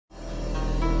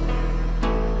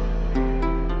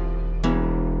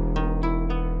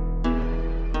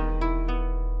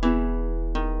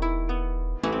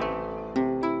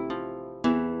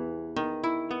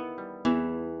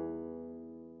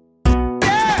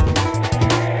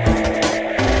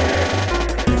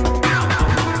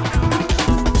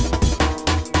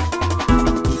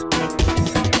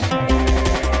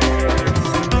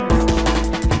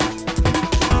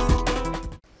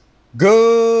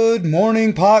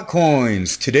morning,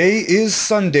 PotCoins. Today is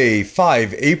Sunday,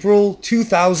 5 April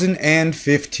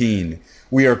 2015.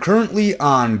 We are currently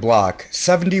on block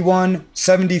 71,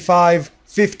 75,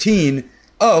 15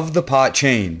 of the Pot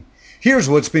chain. Here's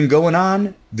what's been going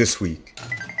on this week.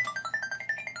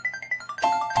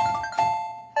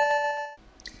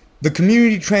 The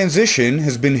community transition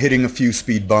has been hitting a few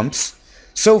speed bumps.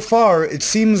 So far, it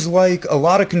seems like a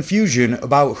lot of confusion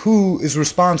about who is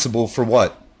responsible for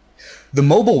what. The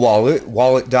mobile wallet,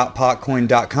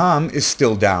 wallet.potcoin.com, is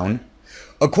still down.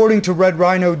 According to Red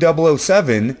Rhino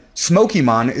 007,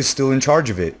 Smokymon is still in charge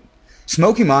of it.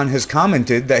 Smokymon has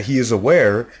commented that he is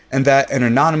aware and that an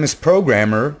anonymous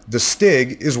programmer, the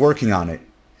Stig, is working on it.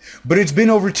 But it's been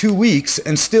over 2 weeks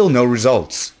and still no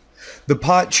results. The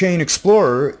Pot Chain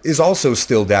Explorer is also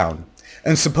still down,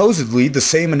 and supposedly the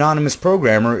same anonymous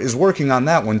programmer is working on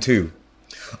that one too.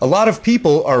 A lot of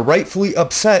people are rightfully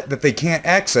upset that they can't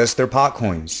access their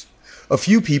PotCoins. A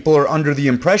few people are under the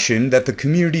impression that the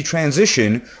community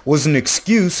transition was an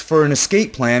excuse for an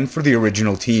escape plan for the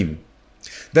original team,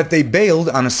 that they bailed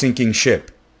on a sinking ship.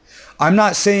 I'm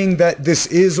not saying that this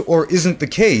is or isn't the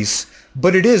case,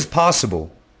 but it is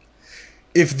possible.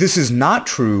 If this is not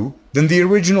true, then the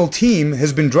original team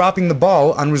has been dropping the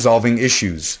ball on resolving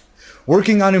issues.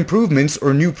 Working on improvements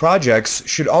or new projects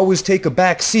should always take a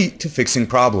back seat to fixing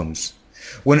problems.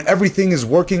 When everything is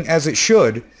working as it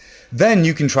should, then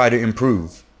you can try to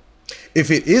improve.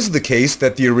 If it is the case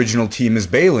that the original team is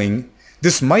bailing,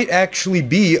 this might actually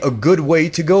be a good way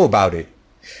to go about it.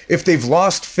 If they've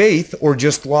lost faith or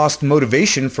just lost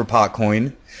motivation for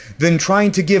PotCoin, then trying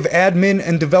to give admin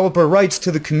and developer rights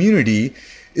to the community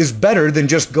is better than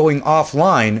just going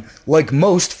offline like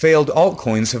most failed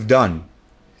altcoins have done.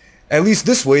 At least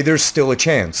this way there's still a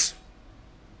chance.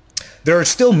 There are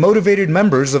still motivated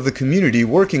members of the community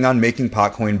working on making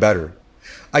PotCoin better.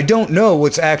 I don't know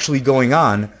what's actually going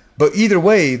on, but either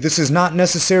way this is not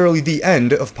necessarily the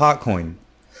end of PotCoin.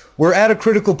 We're at a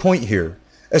critical point here,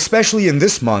 especially in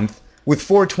this month with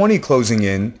 420 closing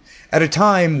in. At a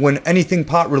time when anything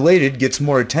pot related gets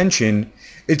more attention,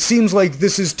 it seems like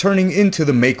this is turning into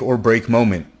the make or break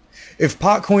moment. If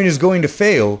PotCoin is going to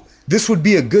fail, this would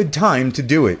be a good time to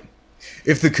do it.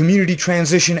 If the community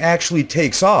transition actually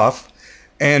takes off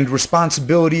and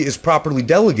responsibility is properly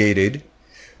delegated,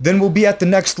 then we'll be at the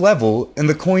next level and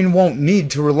the coin won't need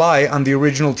to rely on the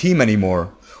original team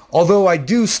anymore, although I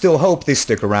do still hope they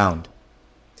stick around.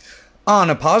 On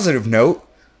a positive note,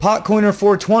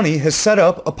 PotCoiner420 has set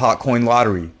up a PotCoin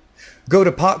lottery. Go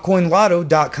to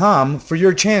PotCoinLotto.com for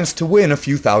your chance to win a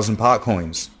few thousand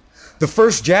PotCoins. The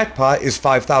first jackpot is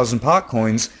 5,000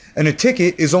 PotCoins, and a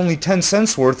ticket is only 10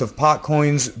 cents worth of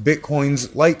PotCoins, Bitcoins,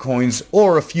 Litecoins,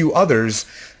 or a few others,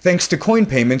 thanks to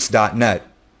CoinPayments.net.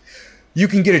 You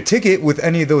can get a ticket with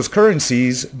any of those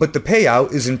currencies, but the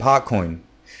payout is in PotCoin.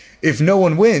 If no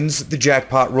one wins, the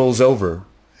jackpot rolls over.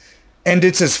 And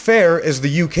it's as fair as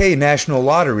the UK National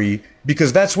Lottery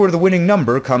because that's where the winning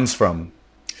number comes from.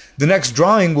 The next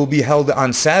drawing will be held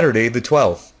on Saturday the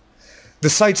 12th. The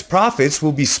site's profits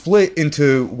will be split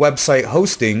into website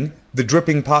hosting, the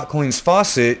dripping PotCoins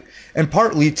faucet, and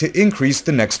partly to increase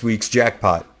the next week's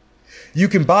jackpot. You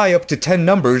can buy up to 10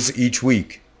 numbers each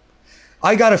week.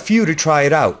 I got a few to try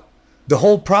it out. The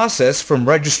whole process from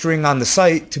registering on the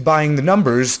site to buying the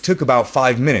numbers took about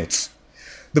 5 minutes.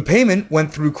 The payment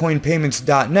went through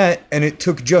CoinPayments.net and it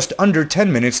took just under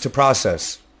 10 minutes to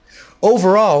process.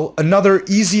 Overall, another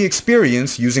easy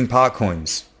experience using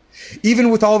PotCoins. Even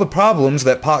with all the problems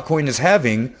that PotCoin is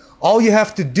having, all you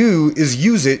have to do is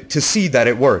use it to see that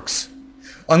it works.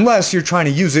 Unless you're trying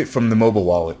to use it from the mobile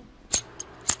wallet.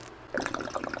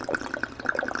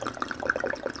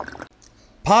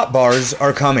 Pot bars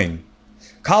are coming.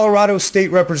 Colorado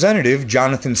State Representative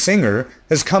Jonathan Singer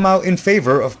has come out in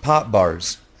favor of pot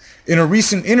bars. In a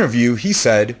recent interview, he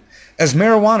said, "As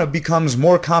marijuana becomes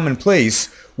more commonplace,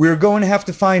 we are going to have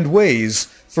to find ways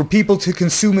for people to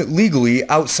consume it legally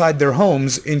outside their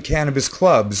homes in cannabis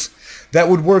clubs that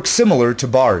would work similar to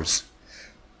bars.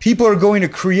 People are going to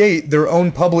create their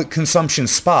own public consumption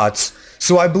spots,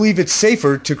 so I believe it's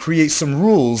safer to create some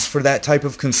rules for that type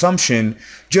of consumption,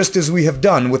 just as we have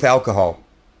done with alcohol."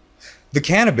 The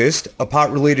Cannabist, a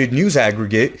pot-related news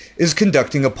aggregate, is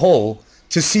conducting a poll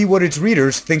to see what its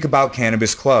readers think about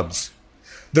cannabis clubs.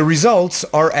 The results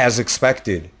are as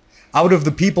expected. Out of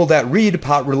the people that read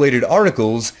pot-related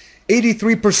articles,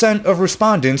 83% of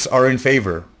respondents are in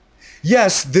favor.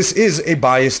 Yes, this is a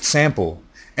biased sample,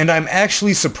 and I'm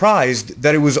actually surprised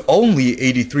that it was only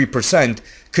 83%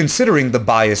 considering the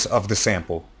bias of the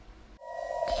sample.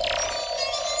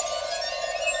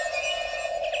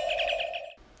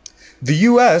 The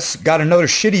US got another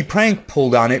shitty prank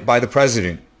pulled on it by the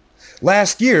president.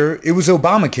 Last year, it was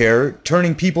Obamacare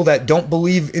turning people that don't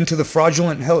believe into the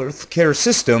fraudulent healthcare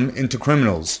system into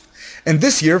criminals. And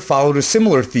this year followed a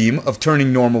similar theme of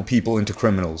turning normal people into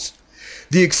criminals.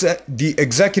 The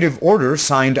executive order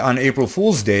signed on April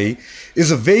Fool's Day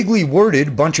is a vaguely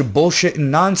worded bunch of bullshit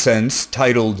and nonsense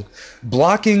titled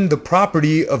 "Blocking the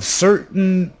Property of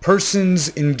Certain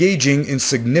Persons Engaging in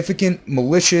Significant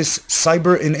Malicious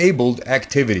Cyber-Enabled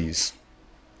Activities."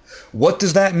 What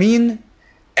does that mean?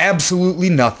 Absolutely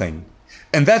nothing.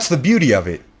 And that's the beauty of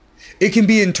it. It can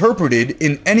be interpreted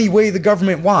in any way the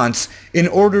government wants in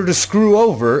order to screw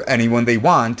over anyone they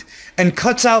want, and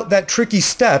cuts out that tricky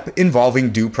step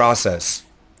involving due process.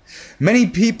 Many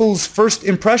people's first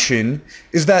impression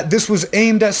is that this was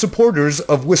aimed at supporters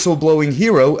of whistleblowing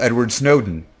hero Edward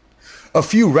Snowden. A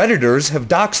few Redditors have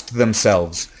doxed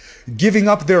themselves, giving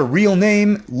up their real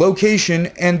name,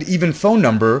 location, and even phone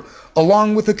number,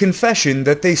 along with a confession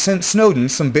that they sent Snowden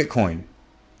some Bitcoin.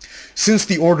 Since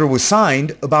the order was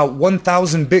signed, about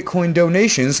 1,000 Bitcoin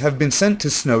donations have been sent to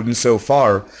Snowden so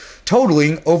far,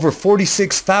 totaling over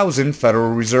 46,000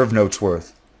 Federal Reserve notes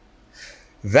worth.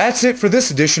 That's it for this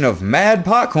edition of Mad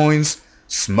PotCoins.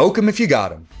 Smoke 'em if you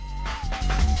got 'em.